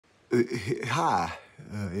Hi,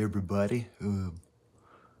 everybody.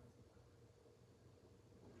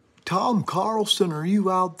 Tom Carlson, are you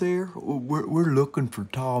out there? We're looking for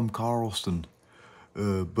Tom Carlson.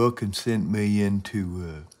 Buckin sent me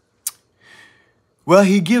into. Well,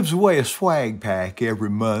 he gives away a swag pack every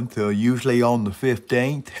month, usually on the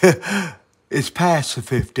 15th. It's past the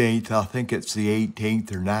 15th. I think it's the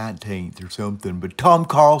 18th or 19th or something. But Tom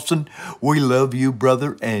Carlson, we love you,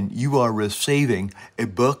 brother, and you are receiving a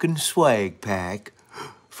Buckin swag pack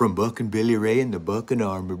from Buckin Billy Ray and the Buckin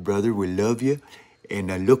Army, brother. We love you,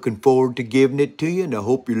 and I'm looking forward to giving it to you, and I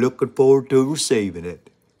hope you're looking forward to receiving it.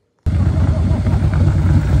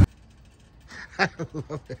 I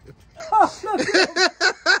love it.